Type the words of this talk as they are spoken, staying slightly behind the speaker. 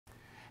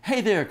Hey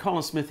there,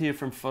 Colin Smith here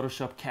from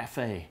Photoshop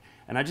Cafe.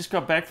 And I just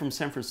got back from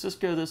San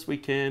Francisco this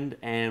weekend,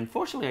 and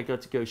fortunately I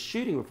got to go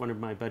shooting with one of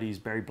my buddies,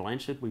 Barry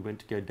Blanchard. We went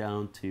to go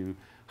down to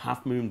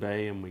Half Moon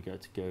Bay, and we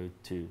got to go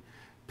to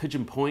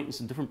Pigeon Point and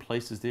some different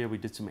places there. We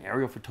did some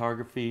aerial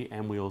photography,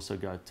 and we also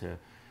got to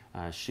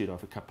shoot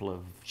off a couple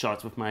of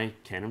shots with my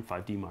Canon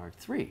 5D Mark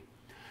III.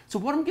 So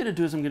what I'm going to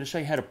do is I'm going to show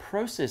you how to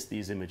process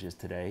these images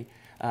today.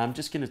 I'm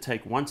just going to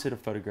take one set of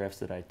photographs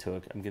that I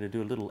took. I'm going to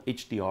do a little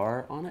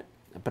HDR on it,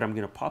 but I'm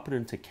going to pop it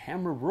into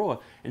Camera Raw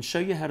and show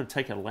you how to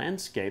take a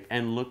landscape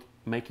and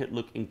make it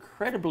look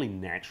incredibly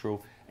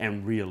natural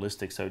and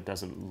realistic, so it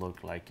doesn't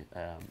look like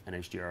an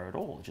HDR at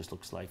all. It just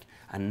looks like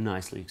a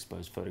nicely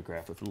exposed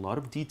photograph with a lot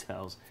of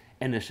details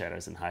in the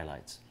shadows and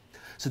highlights.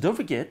 So don't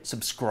forget,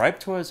 subscribe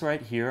to us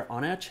right here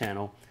on our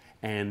channel,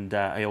 and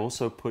I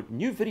also put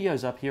new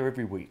videos up here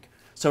every week.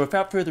 So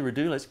without further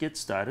ado, let's get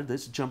started.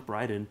 Let's jump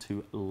right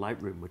into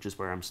Lightroom, which is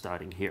where I'm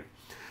starting here.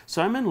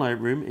 So I'm in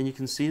Lightroom, and you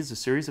can see there's a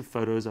series of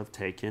photos I've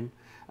taken.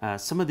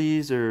 Some of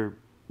these are,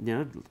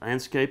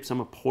 landscape, some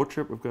are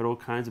portrait. We've got all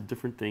kinds of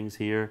different things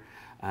here.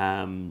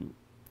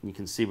 You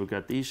can see we've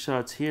got these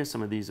shots here.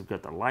 Some of these have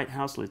got the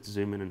lighthouse. Let's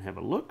zoom in and have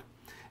a look.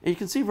 And you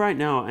can see right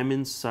now I'm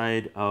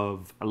inside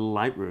of a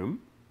Lightroom.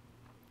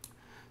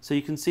 So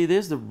you can see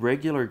there's the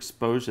regular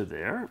exposure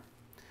there,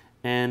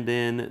 and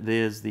then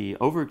there's the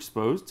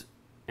overexposed,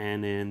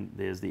 and then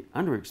there's the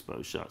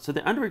underexposed shot. So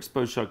the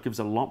underexposed shot gives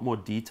a lot more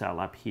detail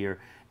up here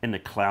in the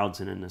clouds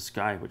and in the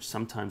sky, which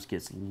sometimes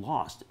gets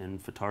lost in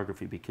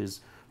photography because,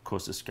 of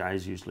course, the sky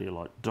is usually a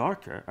lot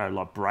darker, or a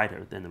lot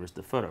brighter than the rest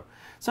of the photo.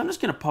 So I'm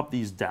just going to pop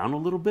these down a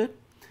little bit,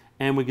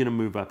 and we're going to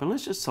move up, and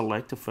let's just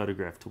select a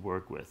photograph to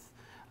work with.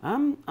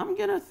 I'm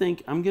going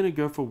to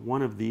go for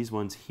one of these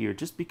ones here,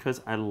 just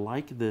because I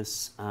like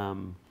this. Let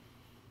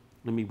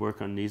me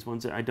work on these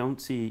ones. I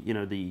don't see,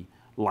 the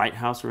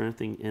lighthouse or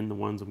anything in the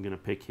ones I'm going to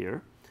pick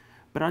here,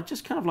 but I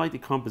just kind of like the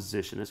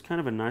composition. It's kind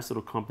of a nice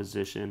little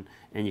composition,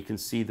 and you can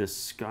see the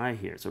sky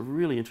here. It's a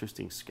really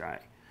interesting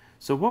sky.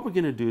 So what we're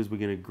going to do is we're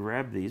going to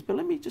grab these, but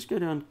let me just go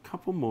down a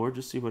couple more,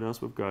 just see what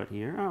else we've got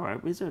here. All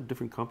right, these are a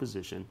different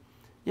composition.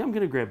 Yeah, I'm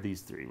going to grab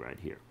these three right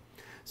here.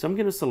 So I'm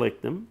going to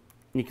select them.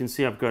 You can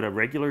see I've got a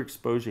regular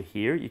exposure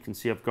here. You can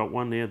see I've got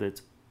one there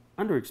that's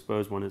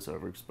underexposed, one that's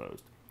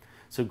overexposed.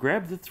 So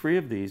grab the three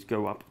of these,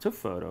 go up to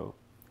Photo,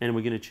 and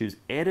we're going to choose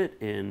Edit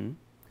in,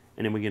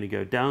 and then we're going to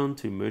go down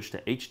to Merge to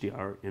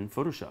HDR in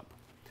Photoshop.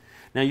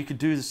 Now you could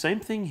do the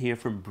same thing here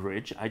from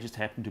Bridge. I just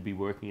happen to be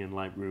working in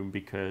Lightroom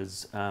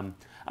because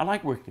I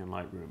like working in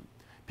Lightroom.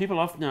 People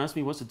often ask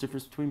me what's the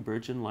difference between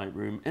Bridge and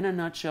Lightroom. In a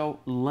nutshell,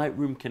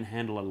 Lightroom can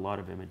handle a lot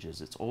of images.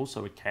 It's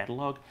also a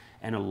catalog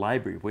and a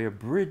library, where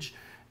Bridge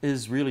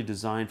is really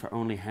designed for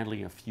only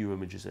handling a few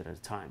images at a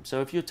time. So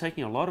if you're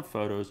taking a lot of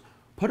photos,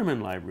 put them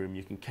in Lightroom,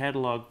 you can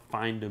catalog,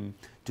 find them,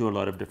 do a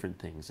lot of different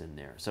things in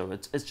there. So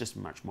it's just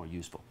much more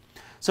useful.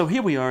 So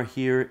here we are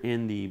here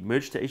in the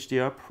Merge to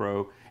HDR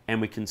Pro, and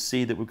we can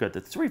see that we've got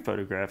the three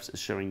photographs. It's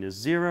showing the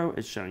 0,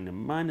 it's showing the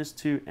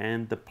 -2,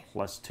 and the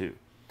 +2.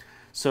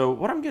 So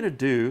what I'm going to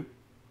do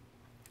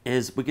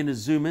is we're going to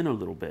zoom in a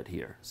little bit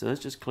here. So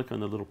let's just click on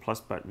the little plus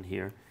button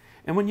here.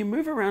 And when you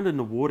move around in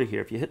the water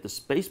here, if you hit the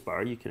space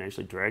bar, you can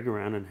actually drag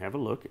around and have a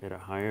look at a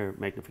higher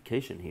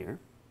magnification here.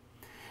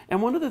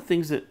 And one of the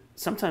things that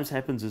sometimes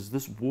happens is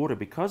this water,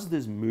 because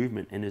there's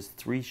movement and there's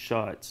three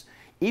shots,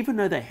 even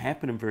though they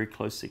happen in very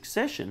close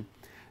succession,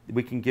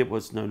 we can get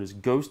what's known as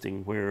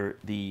ghosting, where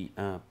the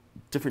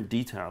different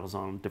details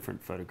on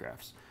different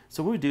photographs.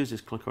 So what we do is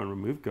just click on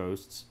Remove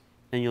Ghosts,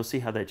 and you'll see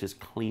how that just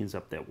cleans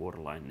up that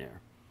waterline there.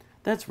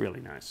 That's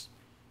really nice.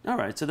 All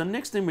right, so the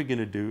next thing we're going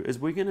to do is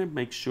we're going to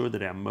make sure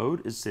that our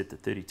mode is set to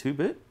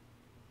 32-bit,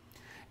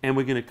 and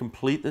we're going to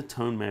complete the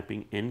tone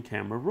mapping in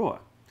Camera Raw.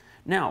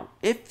 Now,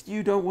 if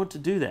you don't want to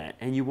do that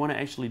and you want to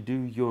actually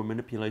do your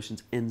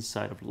manipulations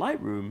inside of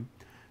Lightroom,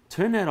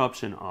 turn that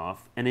option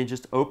off and then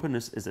just open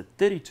this as a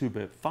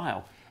 32-bit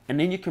file, and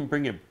then you can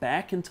bring it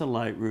back into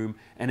Lightroom,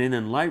 and then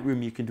in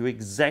Lightroom you can do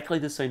exactly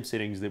the same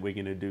settings that we're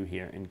going to do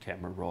here in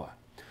Camera Raw.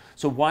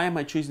 So why am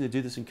I choosing to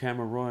do this in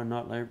Camera Raw and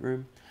not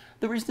Lightroom?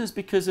 The reason is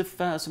because if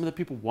some of the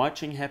people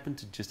watching happen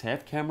to just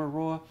have Camera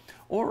Raw,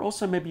 or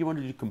also maybe you want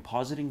to do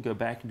compositing, go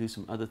back and do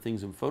some other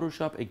things in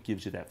Photoshop, it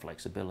gives you that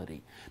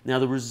flexibility. Now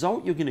the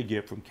result you're going to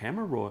get from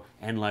Camera Raw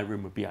and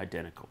Lightroom would be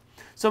identical.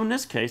 So in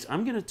this case,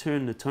 I'm going to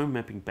turn the tone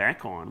mapping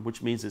back on,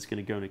 which means it's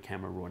going to go into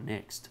Camera Raw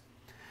next.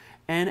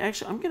 And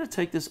actually, I'm going to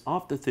take this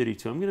off the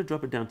 32. I'm going to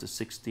drop it down to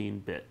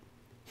 16-bit.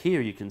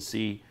 Here you can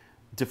see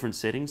different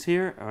settings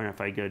here, and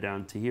if I go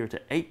down to here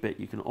to 8-bit,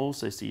 you can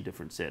also see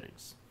different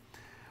settings.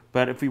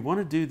 But if we want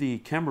to do the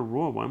Camera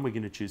Raw one, we're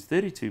going to choose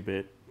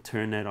 32-bit,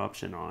 turn that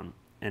option on,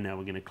 and now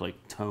we're going to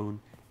click Tone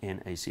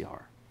and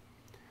ACR.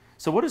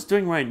 So what it's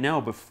doing right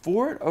now,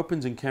 before it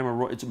opens in Camera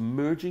Raw, it's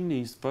merging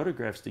these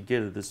photographs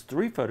together. There's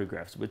three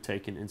photographs that were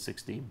taken in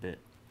 16-bit.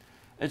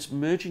 It's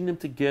merging them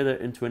together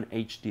into an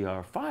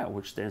HDR file,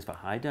 which stands for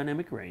High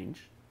Dynamic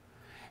Range.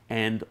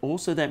 And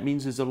also that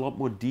means there's a lot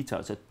more detail.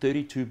 It's a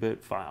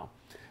 32-bit file.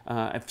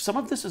 If some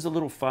of this is a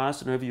little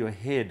fast and over your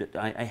head,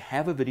 I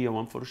have a video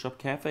on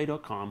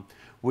photoshopcafe.com,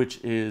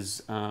 which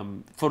is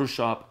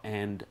Photoshop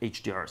and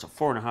HDR. It's a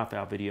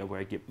 4.5-hour video where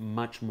I get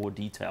much more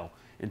detail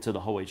into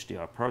the whole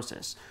HDR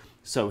process.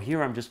 So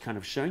here I'm just kind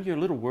of showing you a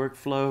little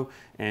workflow,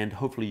 and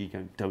hopefully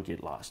you don't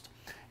get lost.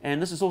 And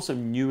this is also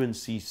new in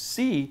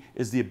CC,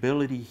 is the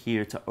ability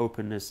here to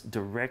open this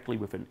directly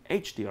with an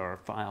HDR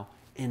file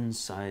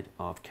inside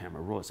of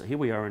Camera Raw. So here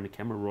we are in the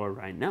Camera Raw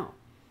right now.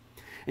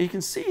 And you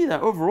can see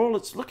that overall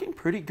it's looking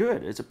pretty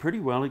good. It's a pretty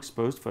well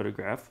exposed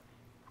photograph.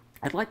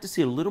 I'd like to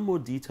see a little more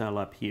detail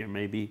up here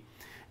maybe,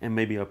 and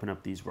maybe open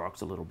up these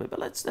rocks a little bit, but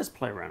let's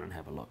play around and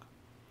have a look.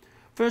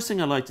 First thing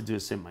I like to do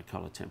is set my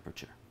color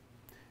temperature.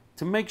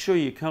 To make sure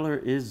your color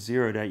is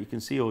zeroed out, you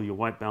can see all your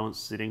white balance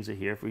settings are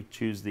here. If we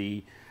choose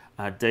the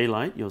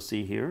daylight, you'll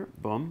see here,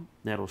 boom,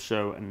 that'll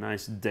show a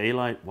nice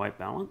daylight white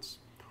balance.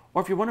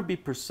 Or if you want to be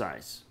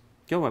precise,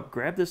 go up,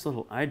 grab this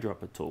little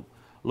eyedropper tool,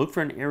 look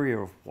for an area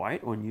of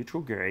white or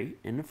neutral gray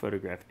in the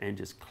photograph and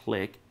just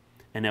click,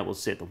 and that will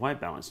set the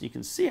white balance. You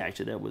can see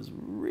actually that was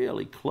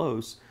really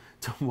close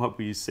to what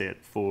we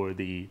set for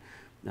the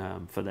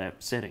for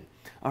that setting.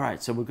 All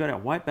right, so we've got our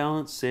white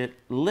balance set.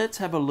 Let's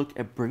have a look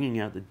at bringing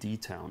out the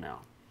detail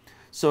now.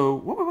 So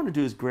what we want to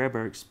do is grab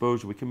our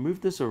exposure. We can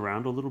move this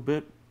around a little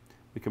bit.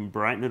 We can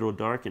brighten it or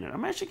darken it.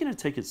 I'm actually going to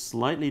take it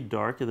slightly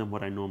darker than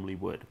what I normally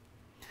would.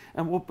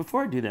 And well,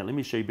 before I do that, let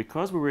me show you,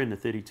 because we were in the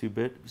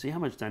 32-bit, see how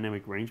much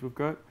dynamic range we've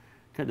got?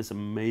 Got this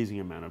amazing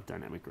amount of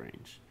dynamic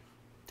range.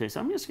 Okay, so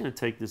I'm just going to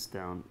take this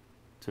down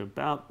to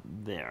about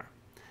there.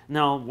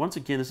 Now, once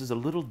again, this is a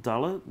little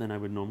duller than I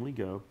would normally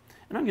go.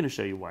 And I'm going to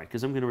show you why,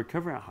 because I'm going to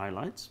recover our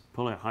highlights,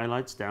 pull our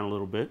highlights down a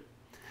little bit.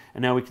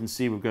 And now we can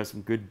see we've got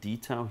some good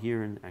detail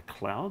here in our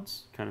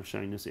clouds, kind of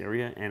showing this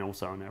area, and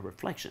also in our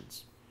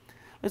reflections.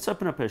 Let's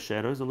open up our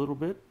shadows a little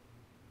bit.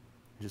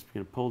 Just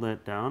going to pull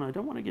that down. I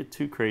don't want to get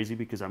too crazy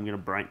because I'm going to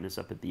brighten this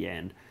up at the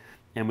end.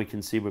 And we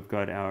can see we've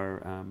got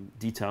our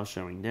detail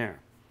showing there.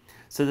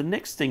 So the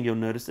next thing you'll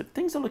notice that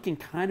things are looking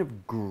kind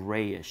of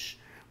grayish.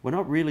 We're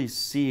not really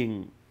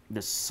seeing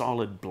the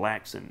solid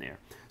blacks in there.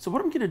 So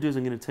what I'm going to do is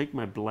I'm going to take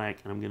my black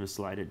and I'm going to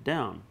slide it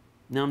down.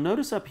 Now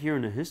notice up here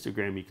in the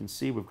histogram you can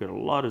see we've got a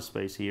lot of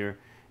space here,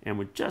 and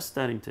we're just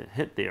starting to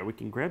hit there. We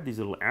can grab these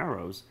little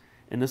arrows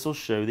and this will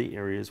show the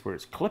areas where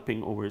it's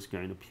clipping or where it's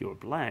going to pure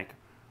black,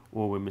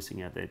 or we're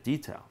missing out that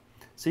detail.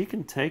 So you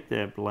can take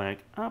that black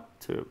up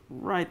to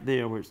right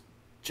there where it's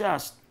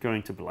just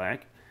going to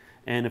black,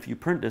 and if you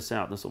print this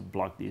out, this will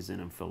block these in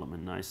and fill them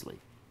in nicely.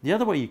 The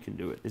other way you can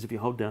do it is if you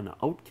hold down the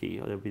Alt key,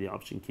 or that would be the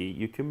Option key,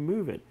 you can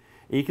move it,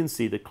 and you can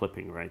see the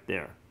clipping right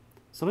there.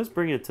 So let's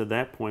bring it to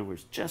that point where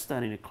it's just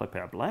starting to clip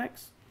our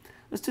blacks.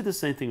 Let's do the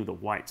same thing with the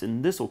whites,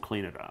 and this will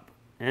clean it up.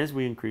 As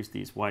we increase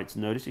these whites,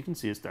 notice you can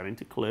see it's starting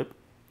to clip,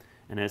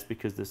 and that's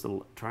because this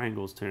little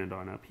triangle is turned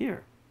on up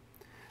here.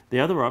 The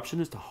other option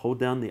is to hold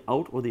down the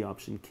Alt or the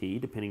Option key,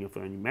 depending if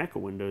you're on your Mac or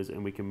Windows,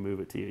 and we can move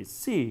it to you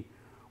see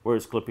where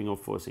it's clipping or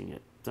forcing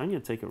it. So I'm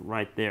going to take it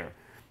right there.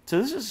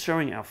 So this is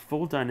showing our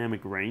full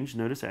dynamic range.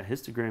 Notice our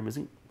histogram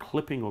isn't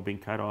clipping or being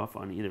cut off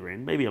on either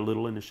end, maybe a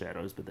little in the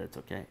shadows, but that's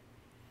okay.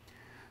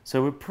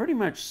 So we've pretty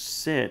much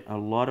set a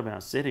lot of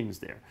our settings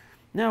there.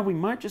 Now we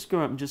might just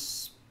go up and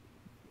just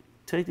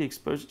take the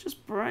exposure,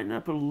 just brighten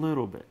up a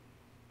little bit.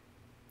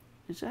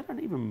 Which I don't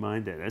even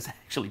mind that. That's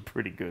actually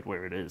pretty good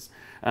where it is.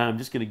 I'm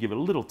just going to give it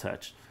a little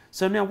touch.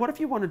 So now what if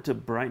you wanted to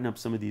brighten up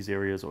some of these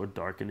areas or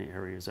darken the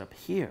areas up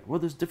here? Well,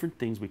 there's different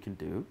things we can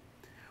do.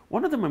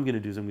 One of them I'm going to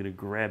do is I'm going to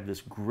grab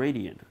this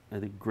gradient,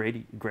 the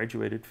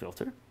graduated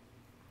filter,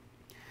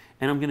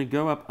 and I'm going to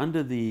go up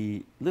under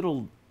the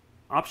little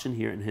option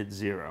here and hit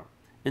 0.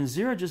 And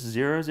 0 just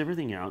zeroes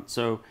everything out.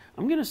 So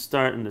I'm going to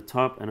start in the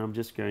top, and I'm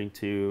just going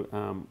to,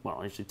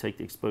 well, actually take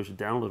the exposure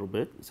down a little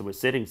bit. So we're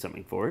setting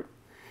something for it.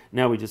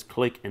 Now we just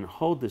click and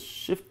hold the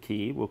Shift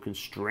key. We'll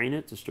constrain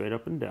it to straight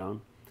up and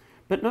down.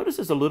 But notice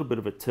there's a little bit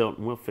of a tilt,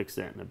 and we'll fix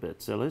that in a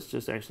bit. So let's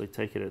just actually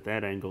take it at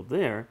that angle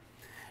there.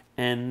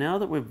 And now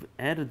that we've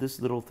added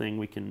this little thing,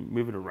 we can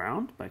move it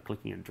around by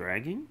clicking and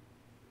dragging.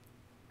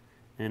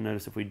 And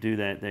notice if we do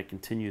that, that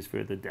continues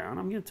further down.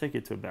 I'm going to take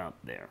it to about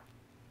there.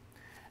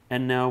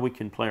 And now we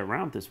can play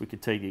around with this. We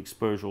could take the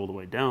exposure all the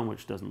way down,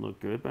 which doesn't look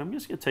good, but I'm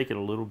just going to take it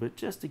a little bit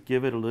just to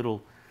give it a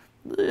little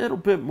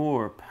bit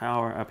more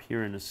power up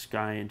here in the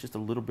sky and just a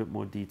little bit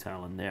more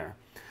detail in there.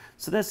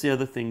 So that's the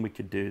other thing we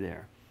could do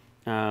there.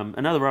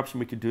 Another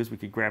option we could do is we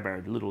could grab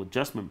our little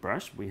adjustment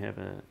brush. We have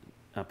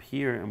up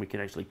here, and we could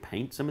actually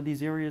paint some of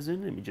these areas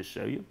in. Let me just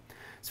show you.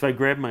 So if I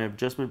grab my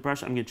adjustment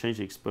brush, I'm going to change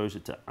the exposure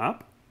to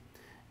up.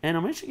 And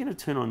I'm actually going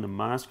to turn on the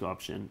mask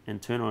option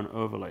and turn on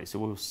overlay. So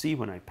we'll see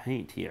when I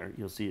paint here,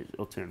 you'll see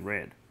it'll turn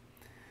red.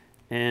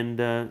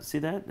 And see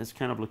that? That's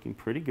kind of looking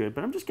pretty good.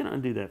 But I'm just going to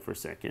undo that for a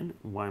second.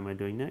 Why am I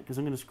doing that? Because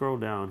I'm going to scroll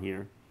down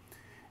here,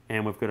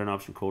 and we've got an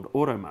option called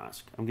Auto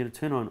Mask. I'm going to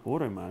turn on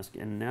Auto Mask,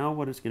 and now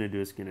what it's going to do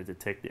is going to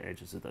detect the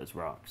edges of those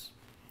rocks.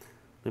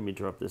 Let me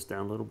drop this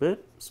down a little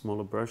bit.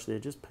 Smaller brush there,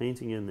 just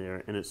painting in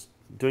there, and it's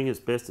doing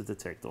its best to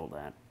detect all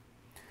that.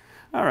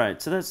 All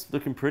right, so that's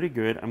looking pretty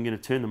good. I'm going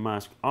to turn the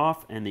mask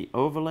off and the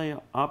overlay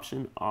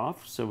option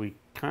off so we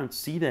can't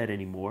see that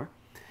anymore.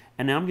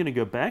 And now I'm going to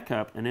go back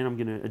up and then I'm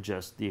going to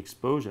adjust the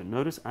exposure.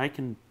 Notice I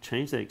can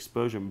change that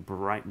exposure and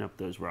brighten up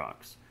those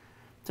rocks.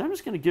 So I'm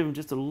just going to give them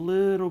just a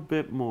little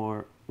bit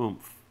more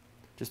oomph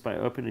just by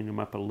opening them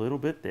up a little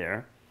bit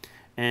there.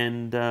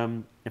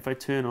 And if I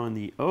turn on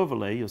the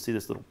overlay, you'll see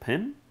this little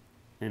pin.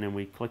 And then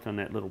we click on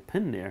that little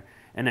pin there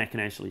and that can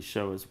actually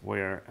show us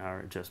where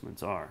our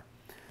adjustments are.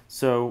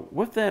 So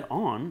with that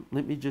on,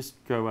 let me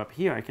just go up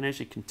here. I can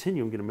actually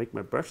continue. I'm going to make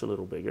my brush a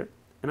little bigger.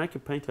 And I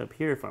can paint up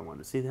here if I want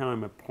to. See how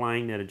I'm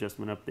applying that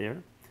adjustment up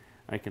there?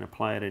 I can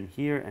apply it in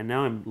here. And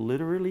now I'm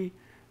literally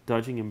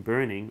dodging and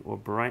burning or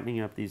brightening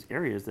up these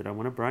areas that I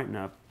want to brighten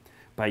up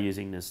by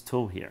using this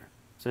tool here.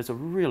 So it's a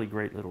really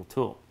great little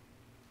tool.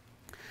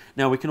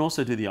 Now we can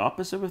also do the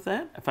opposite with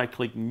that. If I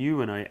click new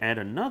and I add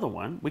another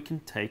one, we can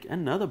take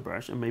another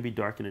brush and maybe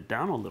darken it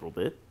down a little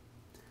bit.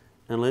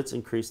 And let's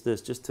increase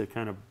this just to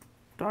kind of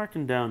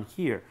darken down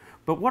here.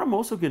 But what I'm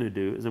also going to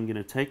do is I'm going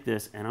to take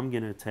this and I'm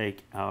going to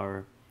take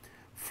our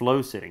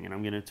flow setting and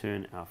I'm going to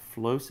turn our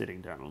flow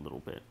setting down a little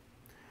bit.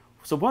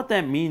 So what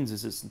that means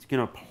is it's going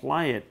to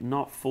apply it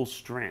not full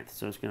strength.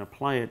 So it's going to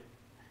apply it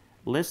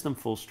less than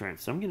full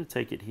strength. So I'm going to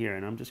take it here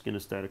and I'm just going to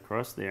start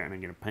across there and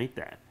I'm going to paint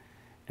that.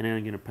 And then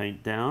I'm going to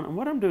paint down. And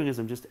what I'm doing is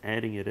I'm just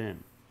adding it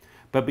in.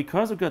 But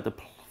because I've got the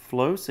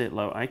flow set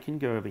low, I can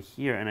go over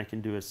here and I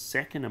can do a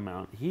second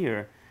amount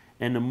here.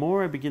 And the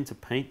more I begin to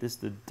paint this,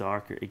 the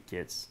darker it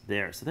gets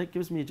there. So that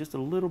gives me just a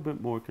little bit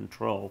more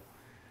control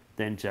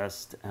than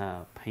just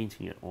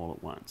painting it all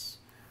at once.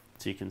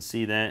 So you can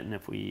see that, and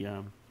if we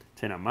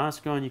turn our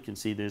mask on, you can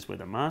see there's where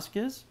the mask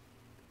is,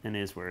 and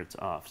there's where it's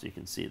off, so you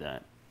can see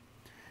that.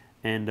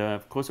 And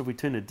of course, if we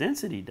turn the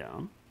density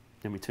down,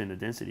 then we turn the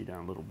density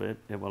down a little bit,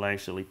 it will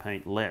actually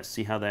paint less.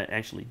 See how that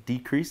actually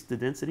decreased the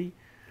density?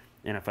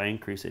 And if I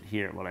increase it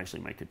here, it will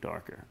actually make it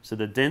darker. So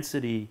the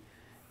density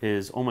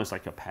is almost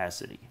like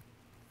opacity.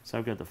 So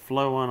I've got the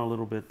flow on a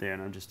little bit there,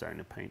 and I'm just starting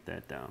to paint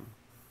that down.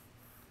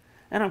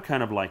 And I'm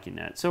kind of liking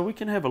that. So we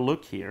can have a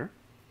look here.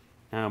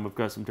 We've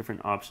got some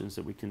different options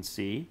that we can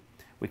see.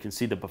 We can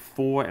see the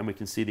before and we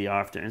can see the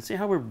after. And see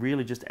how we're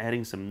really just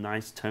adding some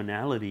nice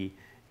tonality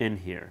in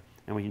here.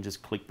 And we can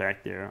just click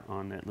back there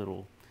on that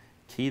little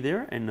key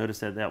there and notice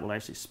that that will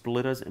actually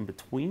split us in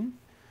between.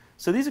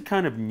 So these are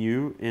kind of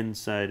new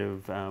inside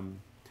of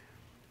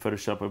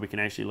Photoshop, where we can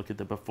actually look at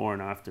the before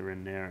and after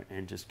in there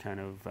and just kind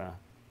of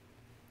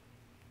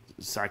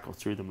cycle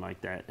through them like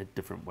that at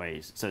different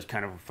ways. So it's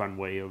kind of a fun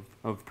way of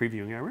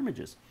previewing our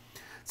images.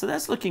 So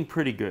that's looking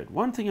pretty good.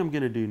 One thing I'm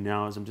going to do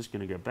now is I'm just going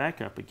to go back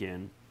up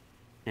again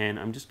and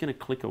I'm just going to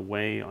click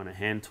away on a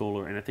hand tool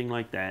or anything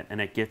like that, and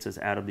that gets us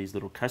out of these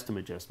little custom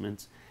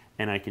adjustments,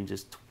 and I can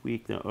just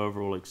tweak the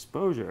overall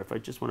exposure if I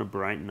just want to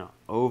brighten the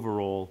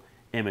overall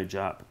image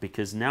up,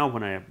 because now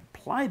when I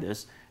apply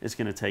this, it's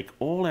going to take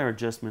all our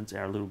adjustments,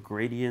 our little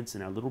gradients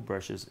and our little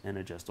brushes, and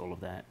adjust all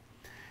of that.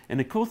 And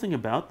the cool thing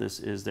about this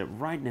is that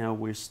right now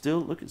we're still,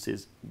 look, it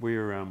says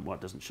we're, well,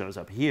 it doesn't show us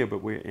up here,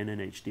 but we're in an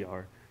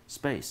HDR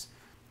space.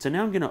 So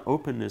now I'm going to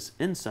open this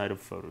inside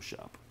of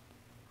Photoshop.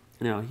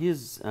 Now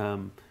here's,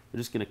 we're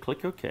just going to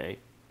click OK.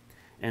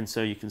 And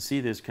so you can see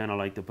there's kind of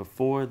like the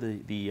before,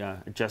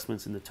 the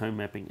adjustments in the tone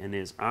mapping, and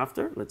there's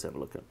after. Let's have a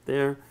look up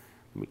there.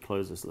 Let me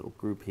close this little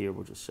group here.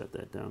 We'll just shut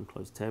that down,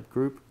 close tab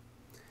group.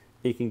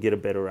 You can get a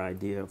better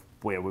idea of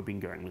where we've been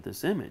going with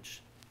this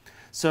image.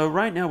 So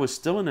right now we're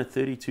still in a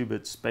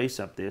 32-bit space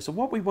up there. So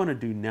what we want to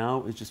do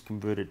now is just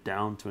convert it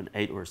down to an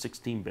 8 or a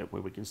 16-bit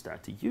where we can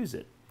start to use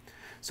it.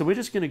 So we're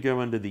just going to go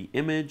under the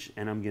image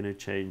and I'm going to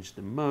change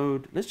the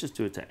mode. Let's just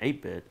do it to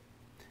 8-bit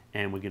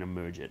and we're going to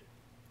merge it.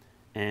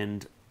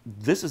 And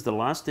this is the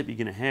last step you're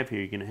going to have here.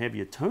 You're going to have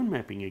your tone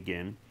mapping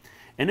again.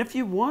 And if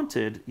you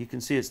wanted, you can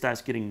see it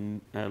starts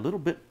getting a little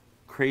bit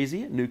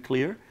crazy,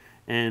 nuclear,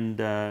 and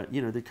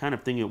you know, the kind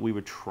of thing that we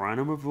were trying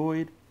to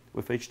avoid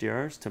with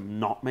HDRs, to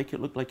not make it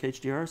look like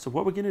HDR. So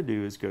what we're going to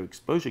do is go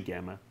exposure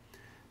gamma,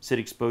 set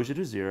exposure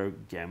to 0,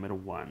 gamma to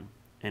 1,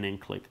 and then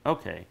click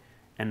OK.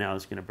 And now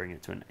it's going to bring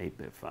it to an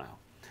 8-bit file.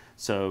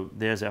 So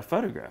there's our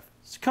photograph.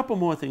 There's a couple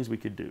more things we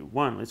could do.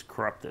 One, let's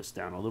crop this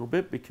down a little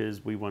bit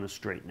because we want to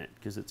straighten it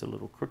because it's a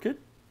little crooked.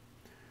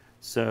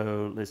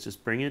 So let's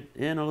just bring it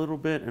in a little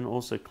bit and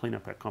also clean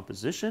up our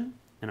composition.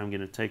 And I'm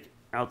going to take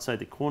outside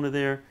the corner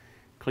there,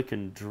 click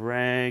and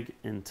drag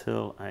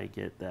until I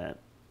get that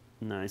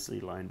nicely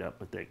lined up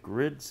with that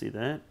grid. See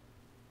that?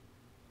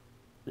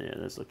 Yeah,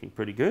 that's looking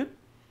pretty good.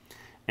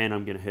 And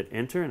I'm going to hit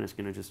enter and it's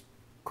going to just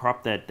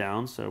crop that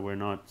down so we're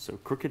not so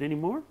crooked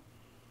anymore.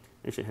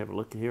 Actually, have a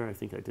look here. I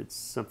think I did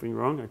something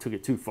wrong. I took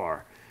it too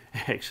far,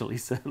 actually.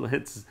 So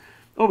let's,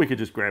 or we could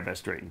just grab our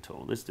straighten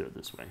tool. Let's do it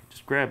this way.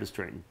 Just grab the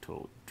straighten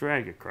tool,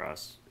 drag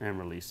across, and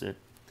release it.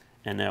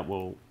 And that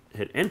will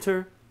hit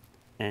enter.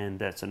 And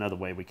that's another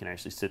way we can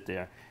actually sit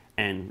there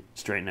and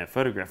straighten that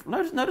photograph.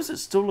 Notice it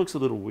still looks a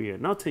little weird.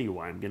 And I'll tell you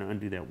why. I'm going to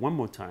undo that one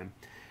more time.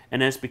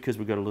 And that's because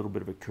we've got a little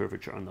bit of a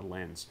curvature on the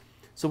lens.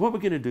 So what we're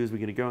going to do is we're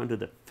going to go under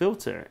the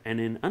filter, and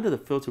then under the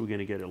filter we're going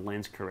to go to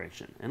lens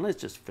correction. And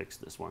let's just fix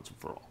this once and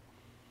for all.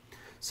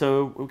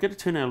 So we're going to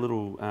turn our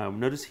little,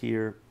 notice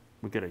here,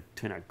 we're going to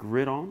turn our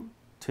grid on,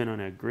 turn on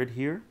our grid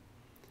here.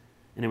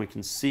 And then we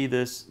can see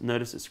this,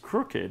 notice it's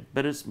crooked,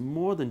 but it's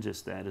more than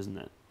just that, isn't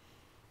it?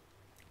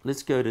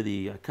 Let's go to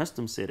the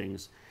custom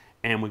settings,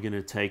 and we're going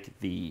to take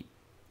the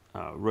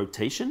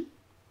rotation.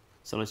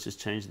 So let's just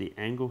change the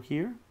angle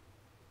here.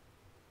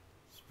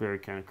 It's very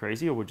kind of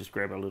crazy, or we'll just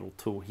grab our little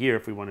tool here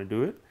if we want to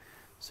do it,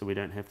 so we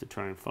don't have to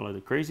try and follow the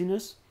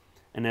craziness,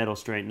 and that'll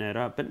straighten that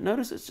up. But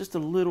notice it's just a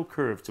little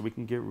curved, so we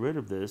can get rid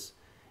of this.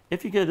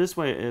 If you go this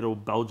way, it'll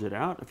bulge it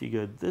out. If you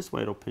go this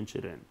way, it'll pinch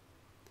it in.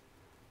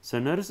 So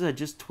notice I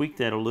just tweaked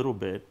that a little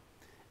bit,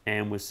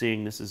 and we're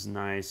seeing this is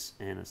nice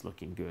and it's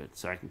looking good.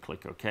 So I can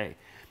click OK.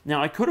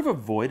 Now I could have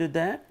avoided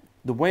that.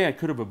 The way I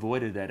could have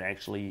avoided that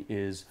actually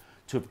is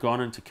to have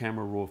gone into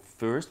Camera Raw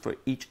first for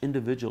each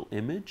individual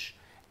image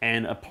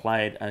and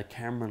applied a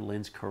camera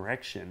lens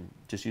correction,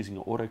 just using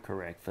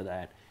autocorrect for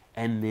that,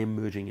 and then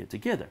merging it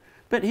together.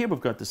 But here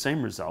we've got the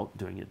same result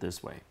doing it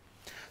this way.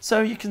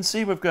 So you can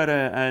see we've got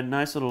a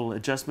nice little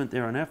adjustment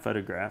there on our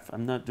photograph.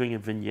 I'm not doing a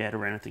vignette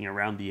or anything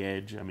around the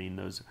edge. I mean,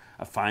 those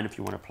are fine if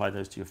you want to apply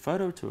those to your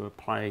photo to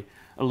apply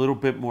a little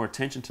bit more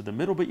attention to the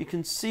middle, but you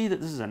can see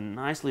that this is a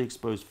nicely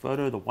exposed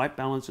photo. The white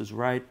balance is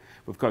right.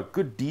 We've got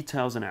good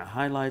details in our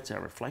highlights, our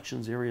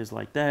reflections areas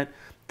like that,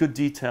 good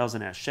details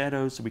in our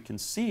shadows so we can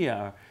see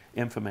our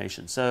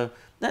information. So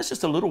that's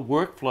just a little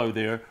workflow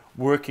there,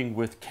 working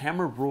with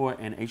Camera Raw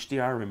and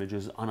HDR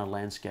images on a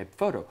landscape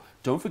photo.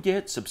 Don't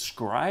forget,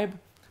 subscribe,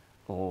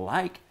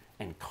 like,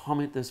 and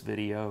comment this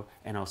video,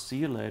 and I'll see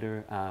you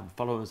later.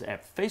 Follow us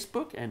at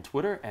Facebook and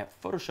Twitter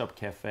at Photoshop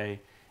Cafe.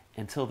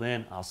 Until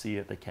then, I'll see you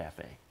at the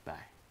cafe.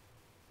 Bye.